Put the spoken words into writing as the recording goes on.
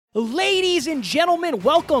Ladies and gentlemen,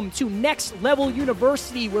 welcome to Next Level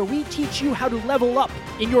University, where we teach you how to level up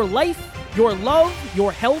in your life, your love,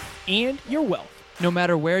 your health, and your wealth. No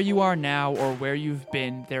matter where you are now or where you've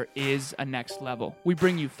been, there is a next level. We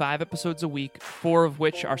bring you 5 episodes a week, 4 of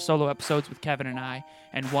which are solo episodes with Kevin and I,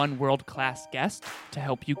 and 1 world-class guest to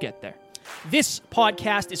help you get there. This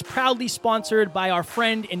podcast is proudly sponsored by our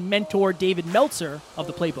friend and mentor, David Meltzer of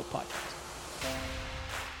the Playbook Podcast.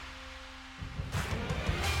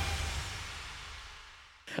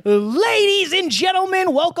 Ladies and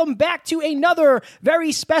gentlemen, welcome back to another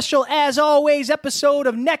very special, as always, episode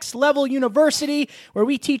of Next Level University, where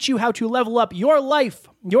we teach you how to level up your life,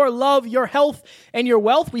 your love, your health, and your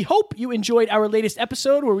wealth. We hope you enjoyed our latest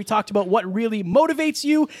episode where we talked about what really motivates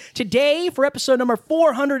you. Today, for episode number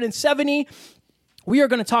 470, we are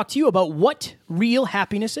going to talk to you about what real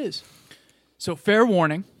happiness is. So fair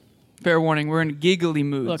warning, we're in giggly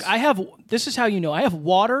moods. Look, this is how you know, I have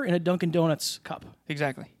water in a Dunkin' Donuts cup.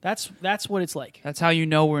 Exactly. That's what it's like. That's how you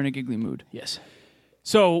know we're in a giggly mood. Yes.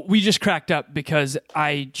 So we just cracked up because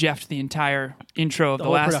I jeffed the entire intro of the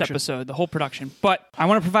last production. episode, the whole production. But I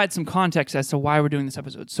want to provide some context as to why we're doing this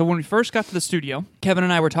episode. So when we first got to the studio, Kevin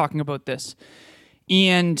and I were talking about this.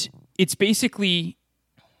 And it's basically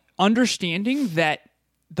understanding that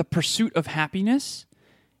the pursuit of happiness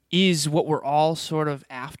is what we're all sort of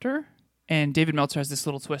after. And David Meltzer has this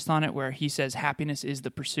little twist on it where he says happiness is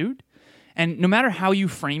the pursuit. And no matter how you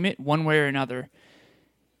frame it, one way or another,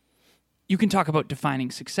 you can talk about defining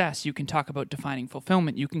success. You can talk about defining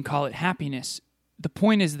fulfillment. You can call it happiness. The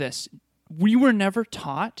point is this. We were never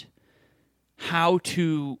taught how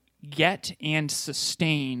to get and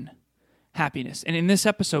sustain happiness. And in this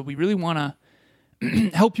episode, we really want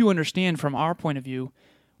to help you understand from our point of view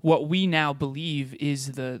what we now believe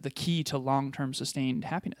is the key to long-term sustained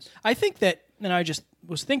happiness. I think that, and I just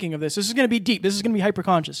was thinking of this is going to be deep. This is going to be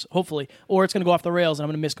hyper-conscious, hopefully, or it's going to go off the rails and I'm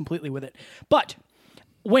going to miss completely with it. But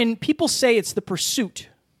when people say it's the pursuit,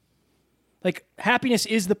 like happiness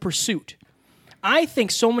is the pursuit, I think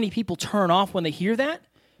so many people turn off when they hear that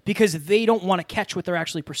because they don't want to catch what they're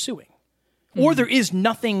actually pursuing. Or there is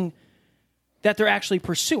nothing that they're actually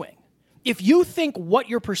pursuing. If you think what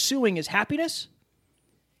you're pursuing is happiness,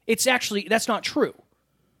 that's not true.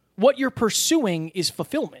 What you're pursuing is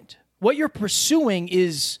fulfillment. What you're pursuing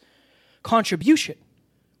is contribution.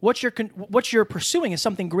 What you're pursuing is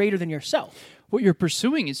something greater than yourself. What you're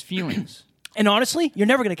pursuing is feelings. And honestly, you're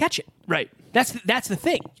never going to catch it. Right. That's the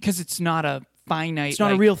thing. Because it's not a finite... It's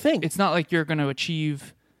not a real thing. It's not like you're going to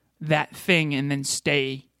achieve that thing and then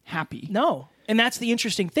stay happy. No. And that's the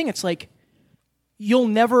interesting thing. It's like, you'll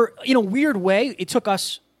never... In a weird way, it took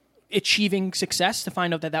us achieving success to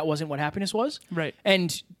find out that wasn't what happiness was. Right.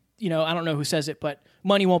 And, I don't know who says it, but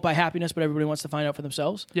money won't buy happiness, but everybody wants to find out for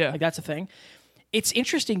themselves. Yeah. Like, that's a thing. It's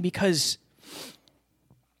interesting because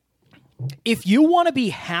if you want to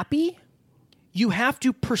be happy, you have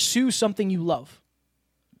to pursue something you love.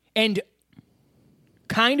 And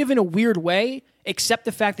kind of in a weird way, accept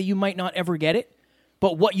the fact that you might not ever get it,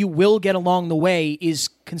 but what you will get along the way is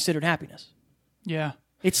considered happiness. Yeah.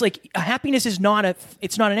 It's like happiness is not an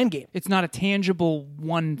end game. It's not a tangible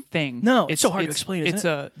one thing. No, it's so hard to explain, isn't It's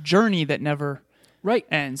a journey that never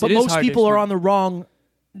ends. But most people are on the wrong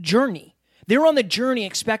journey. They're on the journey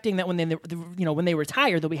expecting that when they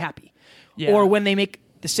retire, they'll be happy. Yeah. Or when they make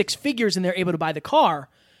the 6 figures and they're able to buy the car,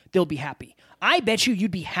 they'll be happy. I bet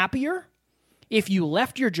you'd be happier if you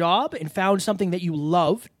left your job and found something that you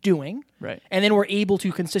love doing. Right. And then were able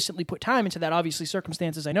to consistently put time into that. Obviously,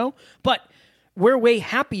 circumstances, I know. But we're way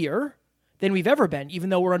happier than we've ever been, even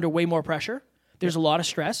though we're under way more pressure. There's a lot of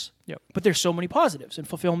stress, but there's so many positives and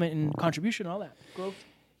fulfillment and contribution and all that. Growth.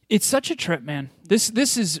 It's such a trip, man. This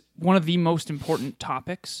is one of the most important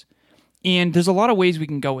topics, and there's a lot of ways we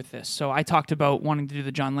can go with this. So I talked about wanting to do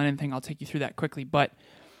the John Lennon thing. I'll take you through that quickly, but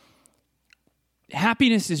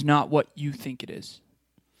happiness is not what you think it is.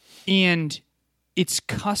 And it's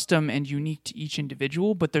custom and unique to each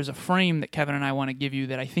individual, but there's a frame that Kevin and I want to give you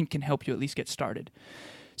that I think can help you at least get started.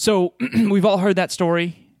 So we've all heard that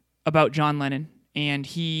story about John Lennon, and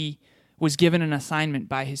he was given an assignment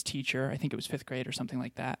by his teacher, I think it was 5th grade or something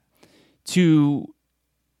like that, the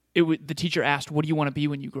teacher asked, what do you want to be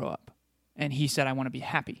when you grow up? And he said, I want to be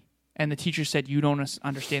happy. And the teacher said, you don't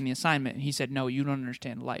understand the assignment. And he said, no, you don't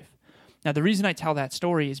understand life. Now, the reason I tell that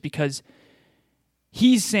story is because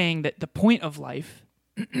he's saying that the point of life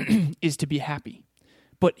is to be happy.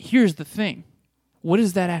 But here's the thing. What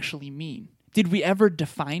does that actually mean? Did we ever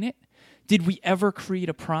define it? Did we ever create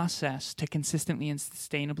a process to consistently and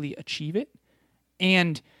sustainably achieve it?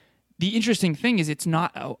 And the interesting thing is it's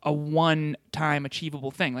not a one-time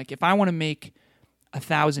achievable thing. Like if I want to make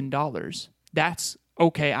 $1,000, that's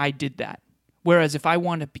okay, I did that. Whereas if I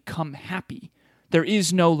want to become happy, there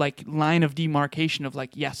is no like line of demarcation of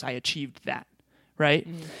like, yes, I achieved that, right?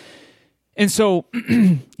 And so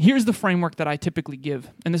here's the framework that I typically give,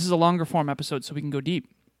 and this is a longer form episode so we can go deep.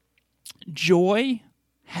 Joy,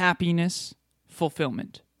 happiness,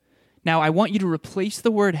 fulfillment. Now, I want you to replace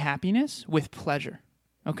the word happiness with pleasure,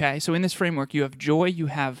 okay? So in this framework, you have joy, you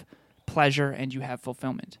have pleasure, and you have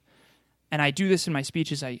fulfillment. And I do this in my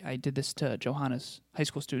speeches. I did this to Johanna's high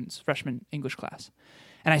school students, freshman English class.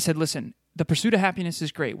 And I said, listen, the pursuit of happiness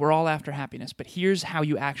is great. We're all after happiness, but here's how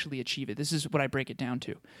you actually achieve it. This is what I break it down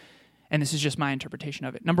to. And this is just my interpretation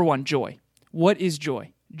of it. Number one, joy. What is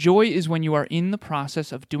joy? Joy is when you are in the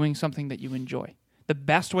process of doing something that you enjoy. The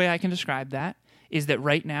best way I can describe that is that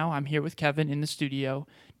right now I'm here with Kevin in the studio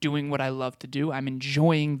doing what I love to do. I'm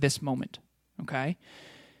enjoying this moment, okay?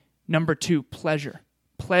 Number two, pleasure.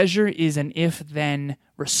 Pleasure is an if-then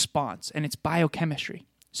response, and it's biochemistry.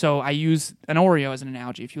 So I use an Oreo as an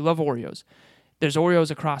analogy. If you love Oreos, there's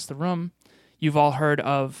Oreos across the room. You've all heard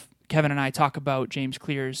of, Kevin and I talk about James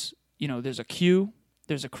Clear's, there's a cue,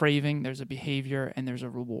 there's a craving, there's a behavior, and there's a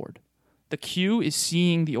reward. The cue is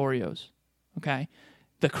seeing the Oreos, okay?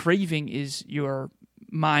 The craving is your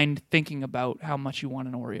mind thinking about how much you want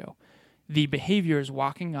an Oreo. The behavior is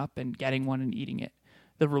walking up and getting one and eating it.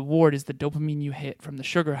 The reward is the dopamine you hit from the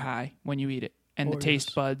sugar high when you eat it and Oreos. The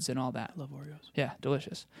taste buds and all that. I love Oreos. Yeah,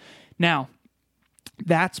 delicious. Now,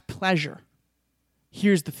 that's pleasure.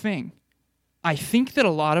 Here's the thing. I think that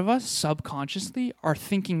a lot of us subconsciously are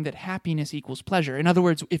thinking that happiness equals pleasure. In other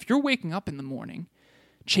words, if you're waking up in the morning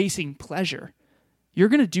chasing pleasure, you're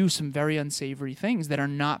going to do some very unsavory things that are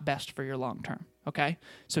not best for your long term, okay?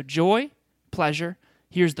 So joy, pleasure.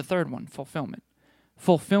 Here's the third one, fulfillment.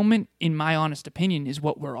 Fulfillment, in my honest opinion, is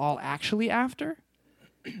what we're all actually after.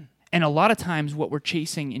 And a lot of times what we're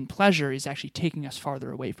chasing in pleasure is actually taking us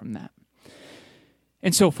farther away from that.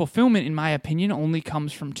 And so fulfillment, in my opinion, only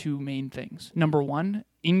comes from two main things. Number one,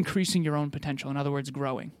 increasing your own potential. In other words,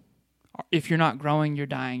 growing. If you're not growing, you're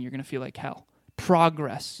dying. You're going to feel like hell.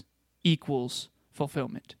 Progress equals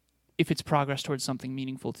fulfillment. If it's progress towards something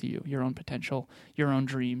meaningful to you, your own potential, your own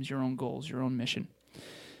dreams, your own goals, your own mission.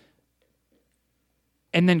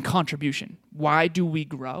 And then contribution. Why do we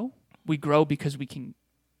grow? We grow because we can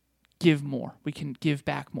give more. We can give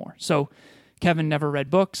back more. So Kevin never read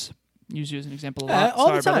books. Use you as an example a lot. All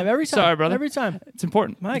the time, brother. every time. Sorry, brother. Every time. It's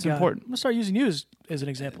important. It's important. I'm going to start using you as an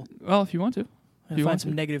example. Well, if you want to. And find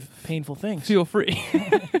some negative, painful things. Feel free.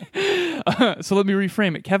 So let me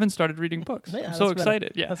reframe it. Kevin started reading books. Yeah, I'm so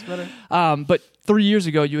excited. Better. Yeah, that's better. But 3 years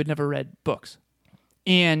ago, you had never read books.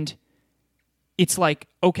 And it's like,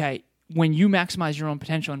 okay, when you maximize your own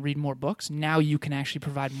potential and read more books, now you can actually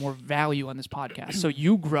provide more value on this podcast. So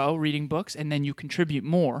you grow reading books, and then you contribute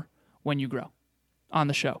more when you grow on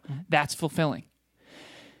the show. Mm-hmm. That's fulfilling.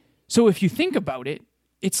 So if you think about it,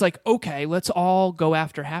 it's like, okay, let's all go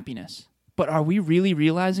after happiness. But are we really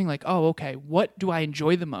realizing like, oh, okay, what do I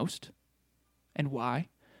enjoy the most and why?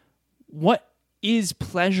 What is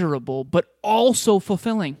pleasurable but also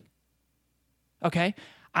fulfilling? Okay?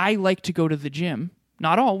 I like to go to the gym.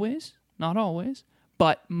 Not always,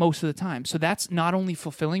 but most of the time. So that's not only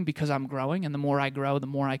fulfilling because I'm growing, and the more I grow, the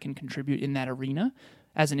more I can contribute in that arena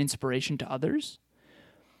as an inspiration to others.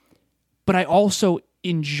 But I also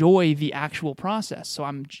enjoy the actual process. So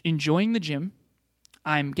I'm enjoying the gym.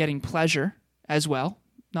 I'm getting pleasure as well.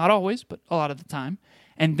 Not always, but a lot of the time.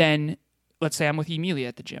 And then, let's say I'm with Emilia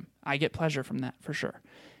at the gym. I get pleasure from that for sure.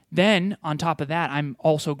 Then, on top of that, I'm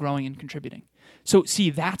also growing and contributing. So, see,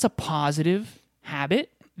 that's a positive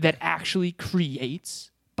habit that actually creates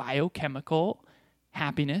biochemical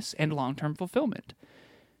happiness and long-term fulfillment.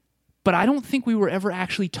 But I don't think we were ever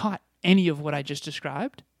actually taught any of what I just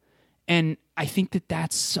described. And I think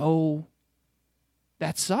that sucks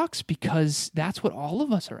because that's what all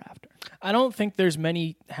of us are after. I don't think there's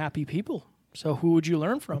many happy people. So who would you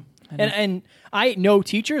learn from? And I know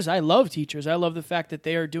teachers. I love teachers. I love the fact that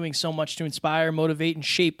they are doing so much to inspire, motivate, and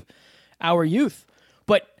shape our youth.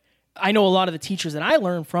 But I know a lot of the teachers that I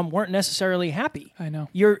learned from weren't necessarily happy. I know.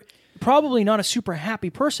 You're probably not a super happy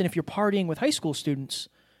person if you're partying with high school students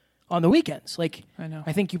on the weekends. Like, I know.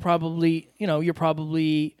 I think you're probably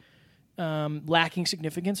lacking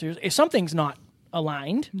significance. If something's not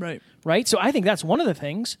aligned. Right? So I think that's one of the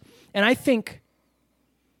things. And I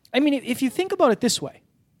mean, if you think about it this way,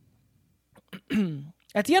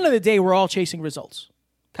 at the end of the day, we're all chasing results.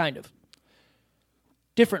 Kind of.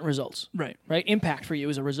 Different results. Right. Impact for you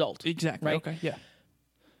is a result. Exactly. Right? Okay. Yeah.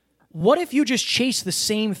 What if you just chased the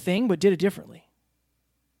same thing but did it differently?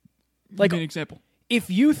 Like an example. If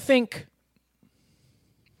you think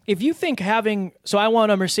if you think so I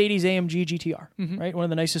want a Mercedes AMG GTR, right? One of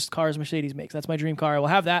the nicest cars Mercedes makes. That's my dream car. I will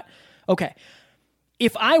have that. Okay.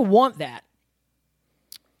 If I want that,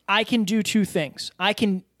 I can do two things. I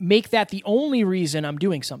can make that the only reason I'm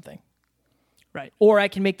doing something. Right. Or I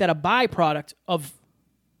can make that a byproduct of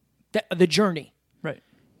the journey. Right.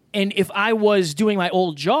 And if I was doing my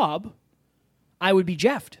old job, I would be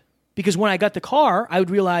jeffed. Because when I got the car, I would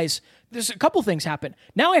realize there's a couple things happen.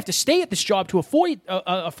 Now I have to stay at this job to afford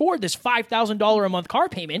this $5,000 a month car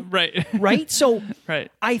payment. Right. Right? So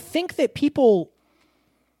Right. I think that people,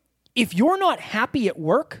 if you're not happy at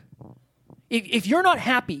work, if you're not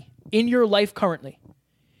happy in your life currently,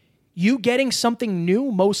 you getting something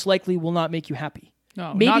new most likely will not make you happy.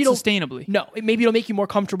 No, not sustainably. No, maybe it'll make you more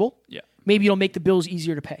comfortable. Yeah. Maybe it'll make the bills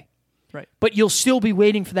easier to pay. Right. But you'll still be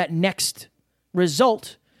waiting for that next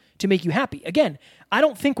result to make you happy. Again, I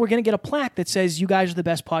don't think we're going to get a plaque that says you guys are the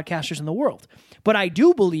best podcasters in the world. But I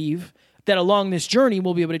do believe that along this journey,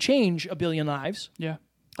 we'll be able to change a billion lives. Yeah.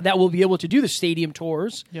 That will be able to do the stadium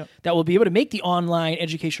tours. Yep. That will be able to make the online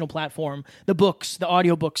educational platform, the books, the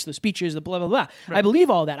audiobooks, the speeches, the blah, blah, blah. Right. I believe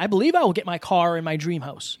all that. I believe I will get my car in my dream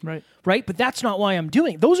house. Right. Right? But that's not why I'm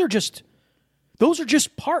doing it. Those are just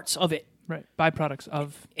parts of it. Right. Byproducts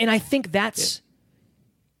of. And I think that's,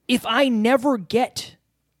 if I never get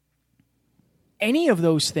any of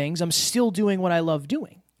those things, I'm still doing what I love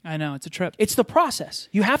doing. I know, it's a trip. It's the process.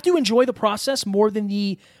 You have to enjoy the process more than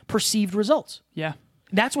the perceived results. Yeah.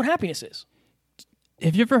 That's what happiness is.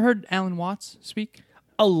 Have you ever heard Alan Watts speak?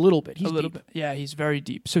 A little bit. He's a little deep. bit. Yeah, he's very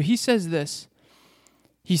deep. So he says this.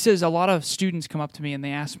 He says a lot of students come up to me and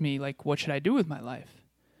they ask me, like, what should I do with my life?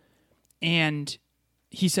 And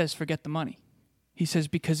he says, forget the money. He says,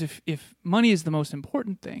 because if money is the most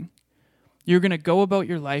important thing, you're going to go about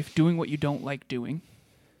your life doing what you don't like doing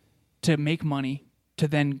to make money, to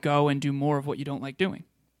then go and do more of what you don't like doing,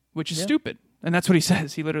 which is stupid. And that's what he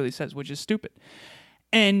says. He literally says, which is stupid.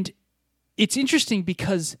 And it's interesting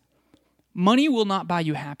because money will not buy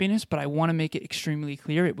you happiness, but I want to make it extremely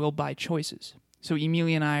clear it will buy choices. So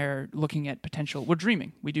Emilia and I are looking at potential. We're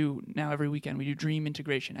dreaming. We do now every weekend. We do dream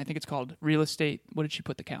integration. I think it's called real estate. What did she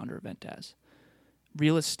put the calendar event as?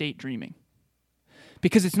 Real estate dreaming.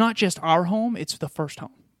 Because it's not just our home, it's the first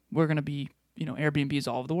home. We're going to be, Airbnbs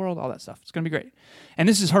all over the world, all that stuff. It's going to be great. And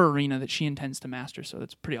this is her arena that she intends to master, so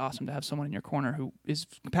it's pretty awesome to have someone in your corner who is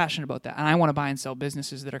passionate about that. And I want to buy and sell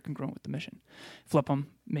businesses that are congruent with the mission. Flip them,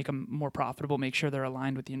 make them more profitable, make sure they're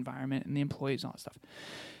aligned with the environment and the employees and all that stuff.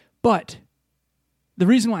 But the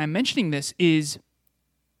reason why I'm mentioning this is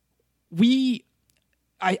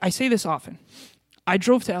I say this often. I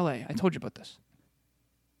drove to LA. I told you about this.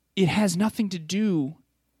 It has nothing to do.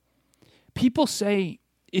 People say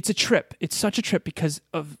it's a trip. It's such a trip because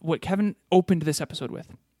of what Kevin opened this episode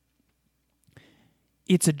with.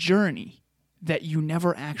 It's a journey that you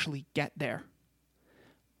never actually get there.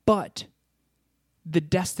 But the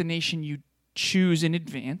destination you choose in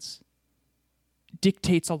advance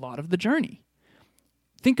dictates a lot of the journey.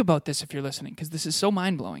 Think about this if you're listening, because this is so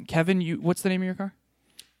mind-blowing. Kevin, what's the name of your car?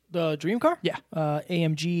 The dream car? Yeah.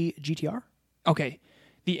 AMG GTR. Okay.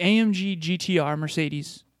 The AMG GTR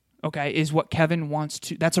Mercedes, okay, is what Kevin wants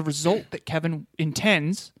to... That's a result that Kevin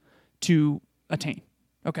intends to attain,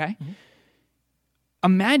 okay? Mm-hmm.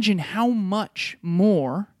 Imagine how much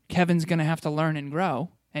more Kevin's going to have to learn and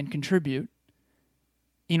grow and contribute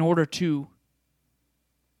in order to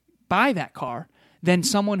buy that car than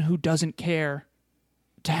someone who doesn't care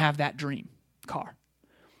to have that dream car.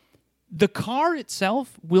 The car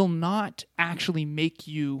itself will not actually make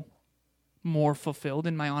you more fulfilled,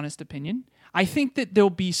 in my honest opinion. I think that there'll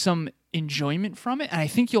be some enjoyment from it, and I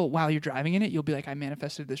think while you're driving in it, you'll be like, I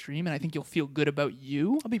manifested this dream, and I think you'll feel good about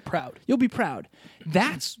you. I'll be proud. You'll be proud.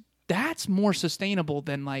 That's more sustainable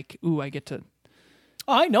than like, ooh, I get to...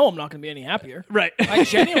 Oh, I know I'm not going to be any happier. Right. I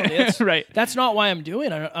genuinely, right. That's not why I'm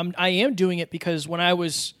doing it. I am doing it because when I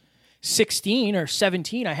was 16 or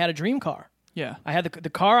 17, I had a dream car. Yeah. I had the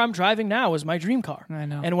car I'm driving now was my dream car. I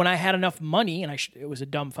know. And when I had enough money, and it was a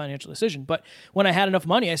dumb financial decision, but when I had enough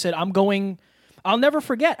money, I said, I'll never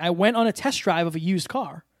forget. I went on a test drive of a used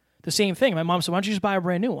car. The same thing. My mom said, why don't you just buy a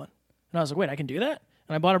brand new one? And I was like, wait, I can do that?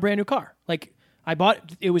 And I bought a brand new car. Like,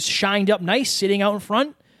 it was shined up nice, sitting out in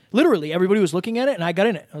front. Literally, everybody was looking at it, and I got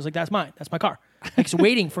in it. I was like, that's mine. That's my car. Like, it's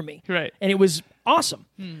waiting for me. Right. And it was awesome.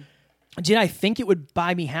 Did I think it would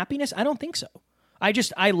buy me happiness? I don't think so.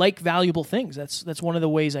 I like valuable things. That's one of the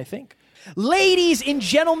ways I think. Ladies and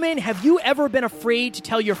gentlemen, have you ever been afraid to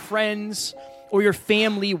tell your friends or your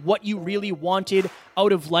family what you really wanted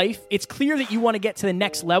out of life? It's clear that you want to get to the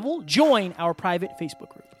next level. Join our private Facebook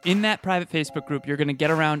group. In that private Facebook group, you're going to get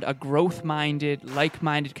around a growth-minded,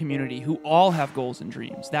 like-minded community who all have goals and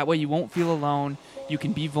dreams. That way you won't feel alone. You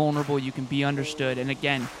can be vulnerable. You can be understood. And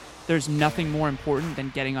again, there's nothing more important than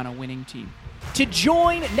getting on a winning team. To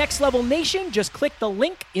join Next Level Nation, just click the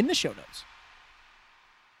link in the show notes.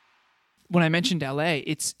 When I mentioned LA,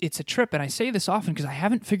 it's a trip, and I say this often because I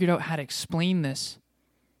haven't figured out how to explain this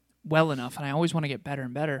well enough, and I always want to get better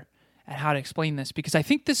and better at how to explain this, because I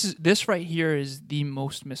think this right here is the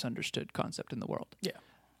most misunderstood concept in the world.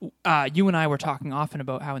 Yeah. You and I were talking often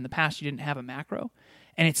about how in the past you didn't have a macro,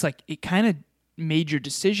 and it's like it kind of made your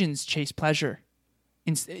decisions chase pleasure.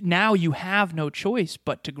 Now you have no choice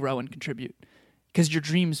but to grow and contribute because your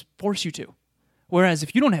dreams force you to. Whereas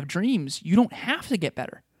if you don't have dreams, you don't have to get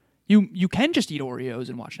better. You can just eat Oreos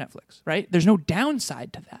and watch Netflix, right? There's no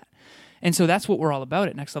downside to that. And so that's what we're all about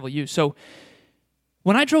at Next Level U. So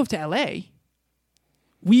when I drove to LA,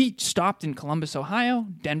 we stopped in Columbus, Ohio,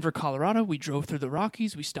 Denver, Colorado. We drove through the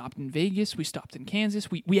Rockies. We stopped in Vegas. We stopped in Kansas.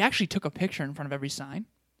 We actually took a picture in front of every sign,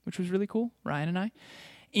 which was really cool, Ryan and I.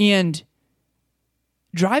 And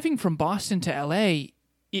driving from Boston to LA,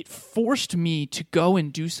 it forced me to go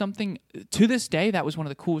and do something. To this day, that was one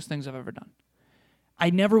of the coolest things I've ever done. I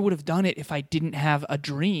never would have done it if I didn't have a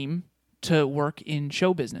dream to work in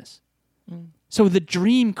show business. So the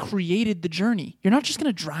dream created the journey. You're not just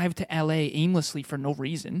going to drive to LA aimlessly for no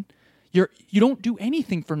reason. You don't do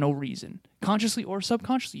anything for no reason, consciously or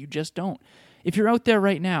subconsciously. You just don't. If you're out there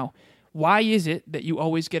right now, why is it that you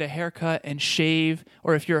always get a haircut and shave,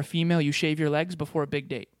 or if you're a female, you shave your legs before a big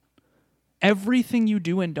date? Everything you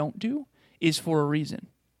do and don't do is for a reason.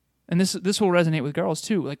 And this will resonate with girls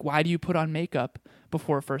too. Like, why do you put on makeup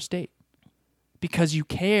before a first date? Because you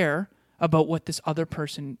care about what this other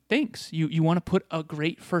person thinks. You want to put a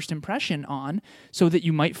great first impression on so that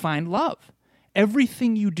you might find love.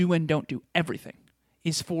 Everything you do and don't do, everything,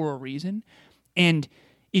 is for a reason. And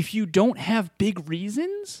if you don't have big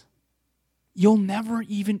reasons, you'll never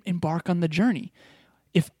even embark on the journey.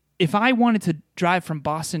 If I wanted to drive from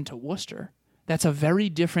Boston to Worcester, that's a very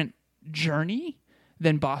different journey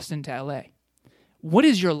than Boston to LA. What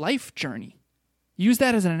is your life journey? Use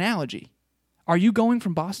that as an analogy. Are you going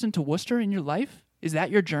from Boston to Worcester in your life? Is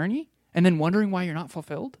that your journey? And then wondering why you're not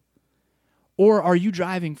fulfilled? Or are you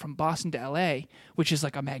driving from Boston to LA, which is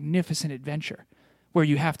like a magnificent adventure, where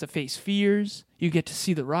you have to face fears, you get to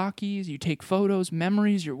see the Rockies, you take photos,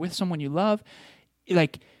 memories, you're with someone you love.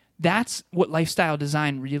 Like, that's what lifestyle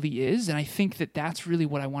design really is. And I think that that's really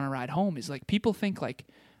what I want to ride home is like, people think like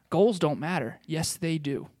goals don't matter. Yes, they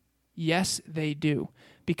do. Yes, they do.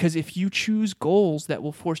 Because if you choose goals that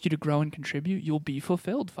will force you to grow and contribute, you'll be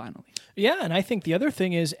fulfilled finally. Yeah, and I think the other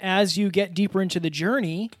thing is as you get deeper into the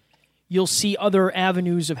journey, you'll see other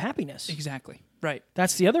avenues of happiness. Exactly. Right.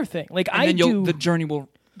 That's the other thing. Like, and then the journey will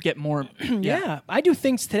get more. Yeah. I do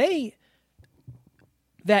things today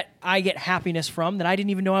that I get happiness from that I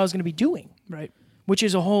didn't even know I was going to be doing. Right. Which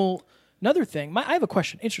is a whole another thing. I have a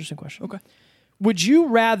question. Interesting question. Okay. Would you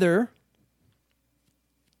rather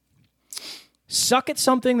suck at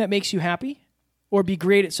something that makes you happy or be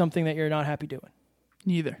great at something that you're not happy doing?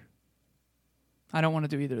 Neither. I don't want to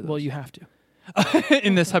do either of those. Well, you have to.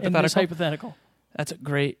 In this hypothetical? In this hypothetical. That's a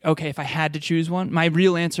great... Okay, if I had to choose one, my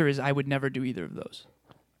real answer is I would never do either of those.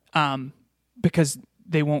 Because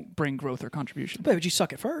they won't bring growth or contribution. But would you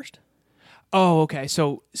suck at first? Oh, okay.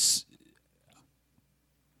 So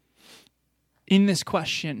in this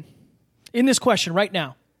question right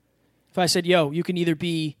now, if I said, yo, you can either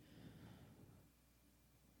be...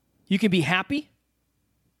 You can be happy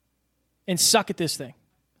and suck at this thing.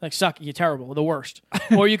 Like, suck, you're terrible, the worst.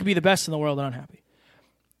 Or you could be the best in the world and unhappy.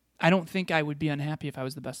 I don't think I would be unhappy if I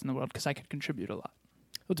was the best in the world because I could contribute a lot.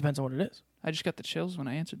 Well, it depends on what it is. I just got the chills when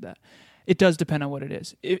I answered that. It does depend on what it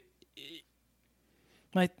is.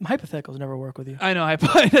 My hypotheticals never work with you. I know.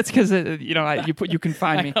 That's because you can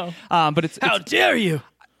find me. But it's how dare you?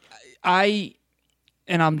 And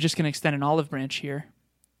I'm just going to extend an olive branch here.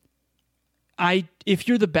 If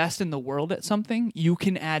you're the best in the world at something, you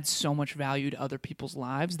can add so much value to other people's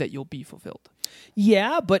lives that you'll be fulfilled.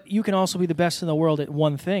 Yeah, but you can also be the best in the world at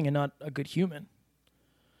one thing and not a good human.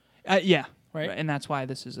 Yeah. Right. And that's why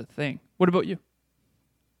this is a thing. What about you?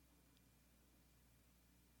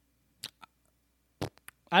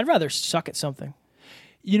 I'd rather suck at something.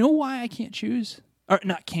 You know why I can't choose? Or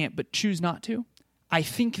not can't, but choose not to? I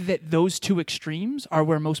think that those two extremes are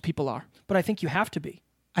where most people are. But I think you have to be.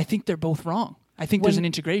 I think they're both wrong. I think there's an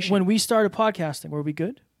integration. When we started podcasting, were we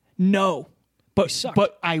good? No.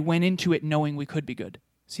 But I went into it knowing we could be good.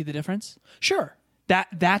 See the difference? Sure.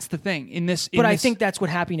 That's the thing. I think that's what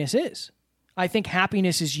happiness is. I think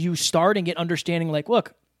happiness is you starting it, understanding like,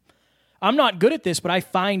 look, I'm not good at this, but I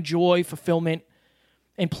find joy, fulfillment,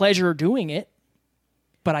 and pleasure doing it.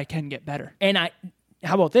 But I can get better. And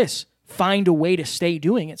how about this? Find a way to stay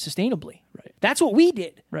doing it sustainably. Right. That's what we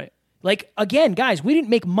did. Right. Like, again, guys, we didn't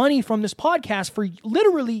make money from this podcast for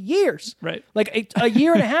literally years. Right. Like a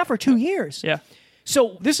year and a half or 2 years. Yeah.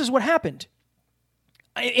 So this is what happened.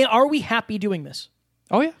 Are we happy doing this?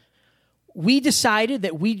 Oh, yeah. We decided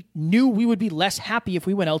that we knew we would be less happy if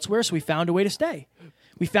we went elsewhere, so we found a way to stay.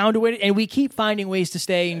 We found a way and we keep finding ways to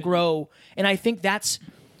stay and grow. And I think that's,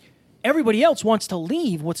 everybody else wants to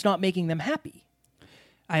leave what's not making them happy.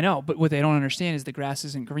 I know, but what they don't understand is the grass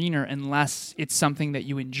isn't greener unless it's something that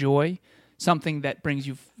you enjoy, something that brings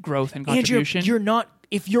you growth and contribution. And you're not,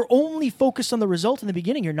 if you're only focused on the result in the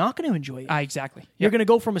beginning, you're not going to enjoy it. Exactly. You're going to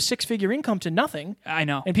go from a 6-figure income to nothing. I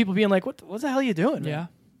know. And people being like, what the hell are you doing? Yeah,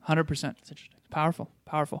 100%. It's interesting.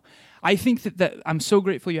 Powerful. I think that I'm so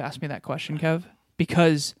grateful you asked me that question, Kev,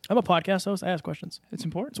 because I'm a podcast host. I ask questions. it's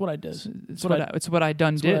important. It's what I do. It's what I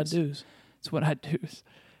done did. It's what I do.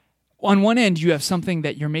 On one end, you have something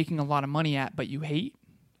that you're making a lot of money at, but you hate.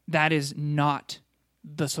 That is not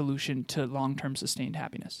the solution to long-term sustained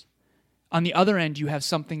happiness. On the other end, you have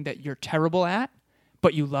something that you're terrible at,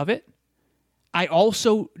 but you love it. I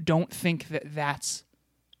also don't think that that's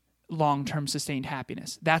long-term sustained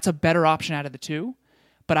happiness. That's a better option out of the two.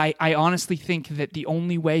 But I honestly think that the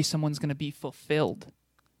only way someone's going to be fulfilled,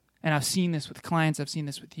 and I've seen this with clients, I've seen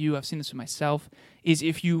this with you, I've seen this with myself, is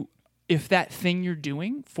if that thing you're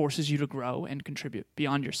doing forces you to grow and contribute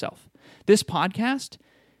beyond yourself. This podcast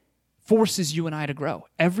forces you and I to grow.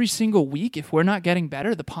 Every single week, if we're not getting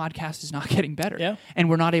better, the podcast is not getting better. Yeah. And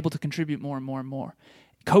we're not able to contribute more and more and more.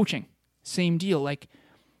 Coaching, same deal. Like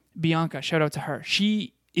Bianca, shout out to her.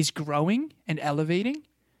 She is growing and elevating.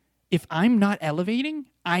 If I'm not elevating,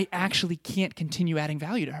 I actually can't continue adding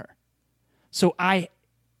value to her. So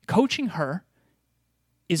coaching her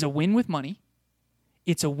is a win with money.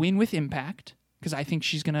 It's a win with impact because I think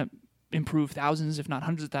she's going to improve thousands, if not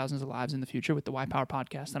hundreds of thousands of lives in the future with the Y Power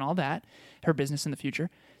podcast and all that, her business in the future.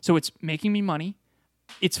 So it's making me money.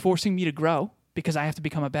 It's forcing me to grow because I have to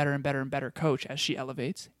become a better and better and better coach as she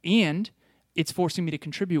elevates. And it's forcing me to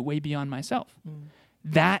contribute way beyond myself.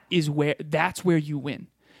 That's where you win.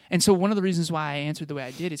 And so one of the reasons why I answered the way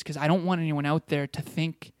I did is because I don't want anyone out there to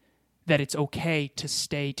think that it's okay to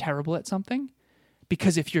stay terrible at something.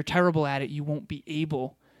 Because if you're terrible at it, you won't be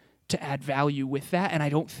able to add value with that. And I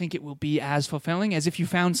don't think it will be as fulfilling as if you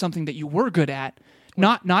found something that you were good at.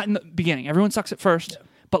 Not in the beginning. Everyone sucks at first,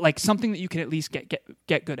 but like something that you can at least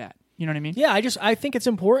get good at. You know what I mean? Yeah, I think it's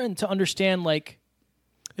important to understand, like,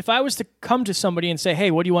 if I was to come to somebody and say,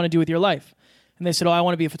 hey, what do you want to do with your life? And they said, oh, I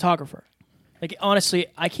want to be a photographer. Like, honestly,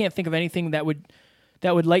 I can't think of anything that would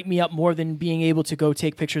light me up more than being able to go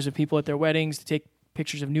take pictures of people at their weddings, to take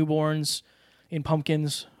pictures of newborns in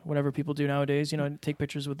pumpkins, whatever people do nowadays, take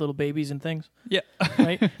pictures with little babies and things. Yeah.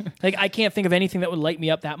 Right? Like, I can't think of anything that would light me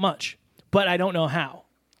up that much, but I don't know how.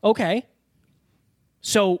 Okay.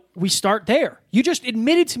 So we start there. You just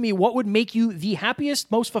admitted to me what would make you the happiest,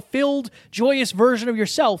 most fulfilled, joyous version of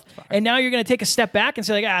yourself. And now you're going to take a step back and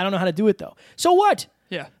say, like, I don't know how to do it, though. So what?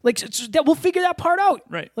 Yeah. Like, we'll figure that part out.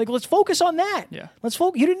 Right. Like, let's focus on that. Yeah. Let's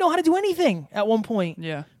focus. You didn't know how to do anything at one point.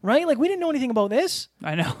 Yeah. Right? Like, we didn't know anything about this.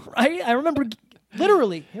 I know. Right? I remember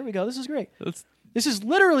literally, here we go. This is great. This is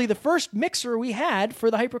literally the first mixer we had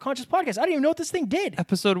for the Hyperconscious podcast. I didn't even know what this thing did.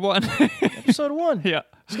 Episode 1. Episode 1. Yeah.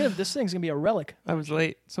 This thing's going to be a relic. I was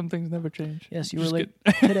late. Some things never change. Yes, you were late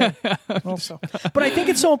today also. But I think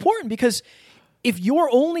it's so important because if you're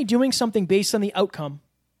only doing something based on the outcome,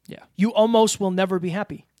 you almost will never be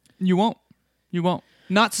happy. You won't.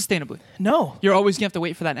 Not sustainably. No. You're always going to have to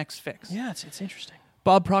wait for that next fix. Yeah, it's interesting.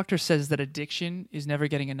 Bob Proctor says that addiction is never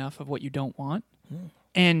getting enough of what you don't want.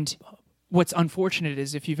 And what's unfortunate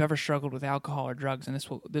is if you've ever struggled with alcohol or drugs, and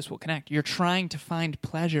this will connect, you're trying to find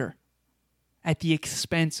pleasure at the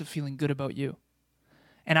expense of feeling good about you.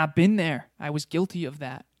 And I've been there. I was guilty of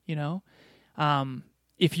that,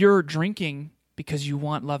 If you're drinking because you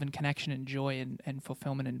want love and connection and joy and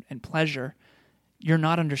fulfillment and pleasure, you're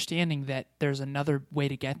not understanding that there's another way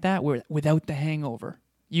to get that without the hangover.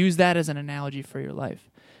 Use that as an analogy for your life.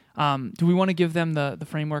 Do we want to give them the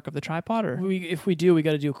framework of the tripod, or if we do, we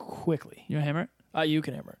got to do it quickly. You want to hammer it? You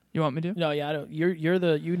can hammer it. You want me to? No, yeah, I don't.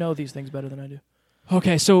 You know these things better than I do.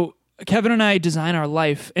 Okay, so Kevin and I design our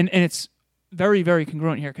life, and it's very, very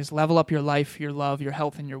congruent here because level up your life, your love, your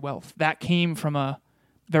health, and your wealth. That came from a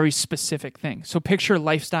very specific thing. So picture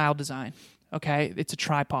lifestyle design. Okay, it's a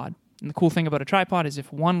tripod. And the cool thing about a tripod is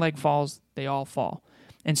if one leg falls, they all fall.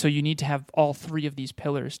 And so you need to have all three of these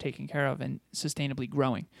pillars taken care of and sustainably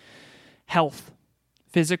growing. Health,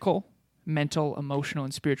 physical, mental, emotional,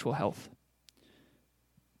 and spiritual health.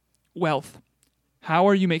 Wealth. How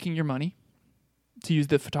are you making your money? To use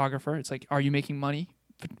the photographer, it's like, are you making money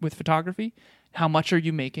with photography? How much are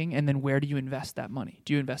you making? And then where do you invest that money?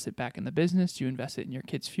 Do you invest it back in the business? Do you invest it in your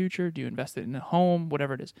kid's future? Do you invest it in a home?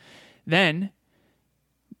 Whatever it is. Then,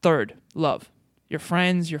 third, love. Your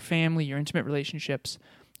friends, your family, your intimate relationships,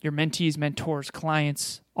 your mentees, mentors,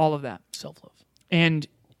 clients, all of that. Self-love. And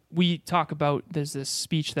we talk about, there's this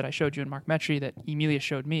speech that I showed you in Mark Metry that Emilia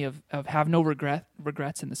showed me of have no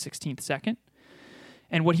regrets in the 16th second.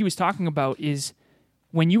 And what he was talking about is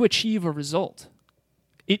when you achieve a result,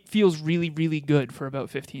 it feels really, really good for about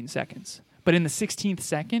 15 seconds. But in the 16th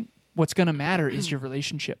second, what's going to matter is your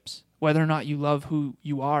relationships, whether or not you love who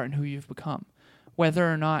you are and who you've become,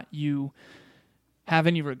 whether or not you have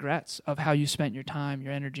any regrets of how you spent your time,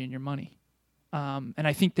 your energy, and your money. And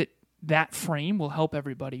I think that frame will help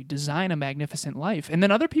everybody design a magnificent life. And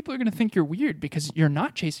then other people are going to think you're weird because you're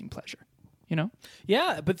not chasing pleasure, you know?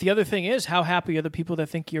 Yeah, but the other thing is, how happy are the people that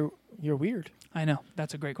think you're weird? I know.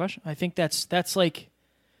 That's a great question. I think that's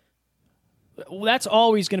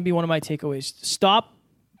always going to be one of my takeaways. Stop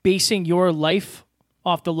basing your life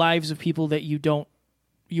off the lives of people that you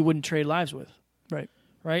wouldn't trade lives with. Right.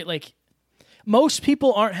 Right? Like, most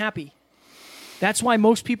people aren't happy. That's why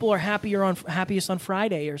most people are happiest on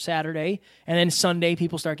Friday or Saturday, and then Sunday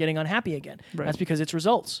people start getting unhappy again. Right. That's because it's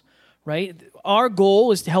results, right? Our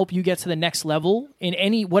goal is to help you get to the next level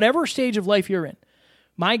in whatever stage of life you're in.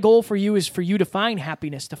 My goal for you is for you to find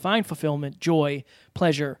happiness, to find fulfillment, joy,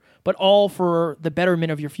 pleasure, but all for the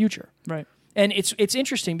betterment of your future. Right. And it's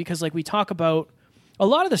interesting because, like, we talk about a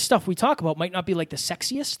lot of the stuff we talk about might not be like the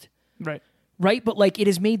sexiest, Right. right? But like, it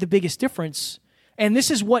has made the biggest difference. And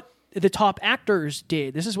this is what the top actors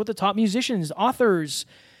did. This is what the top musicians, authors,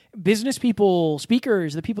 business people,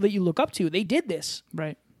 speakers, the people that you look up to, they did this.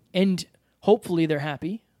 Right. And hopefully they're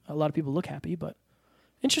happy. A lot of people look happy, but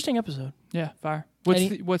interesting episode. Yeah, fire.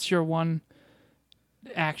 What's your one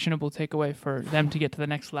actionable takeaway for them to get to the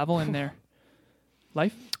next level in their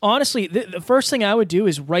life? Honestly, the first thing I would do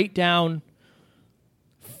is write down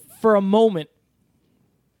for a moment,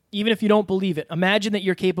 even if you don't believe it, imagine that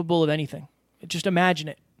you're capable of anything. Just imagine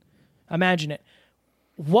it. Imagine it.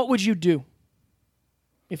 What would you do?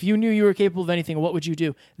 If you knew you were capable of anything, what would you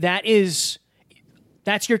do? That's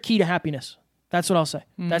your key to happiness. That's what I'll say.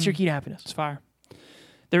 That's your key to happiness. It's fire.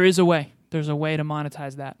 There is a way. There's a way to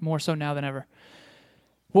monetize that, more so now than ever.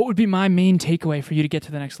 What would be my main takeaway for you to get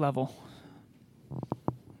to the next level?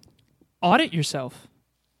 Audit yourself.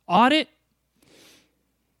 Audit.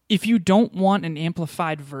 If you don't want an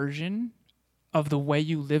amplified version of the way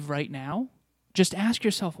you live right now, just ask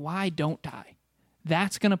yourself, why don't I?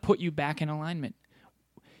 That's going to put you back in alignment.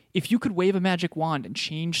 If you could wave a magic wand and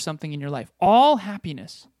change something in your life, all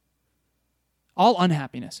happiness, all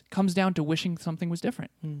unhappiness comes down to wishing something was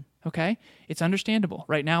different. Okay? It's understandable.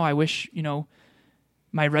 Right now, I wish,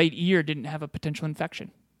 my right ear didn't have a potential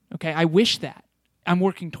infection. Okay? I wish that. I'm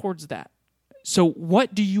working towards that. So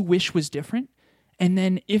what do you wish was different? And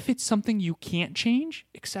then if it's something you can't change,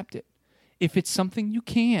 accept it. If it's something you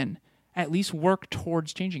can, at least work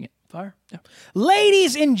towards changing it. Fire. Yeah.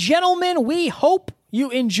 Ladies and gentlemen, we hope you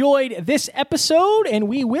enjoyed this episode, and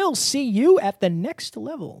we will see you at the next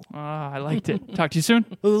level. I liked it. Talk to you soon.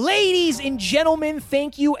 Ladies and gentlemen,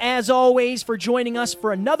 thank you as always for joining us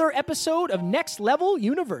for another episode of Next Level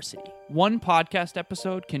University. One podcast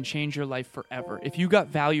episode can change your life forever. If you got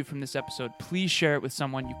value from this episode, please share it with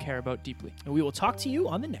someone you care about deeply. And we will talk to you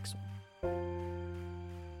on the next one.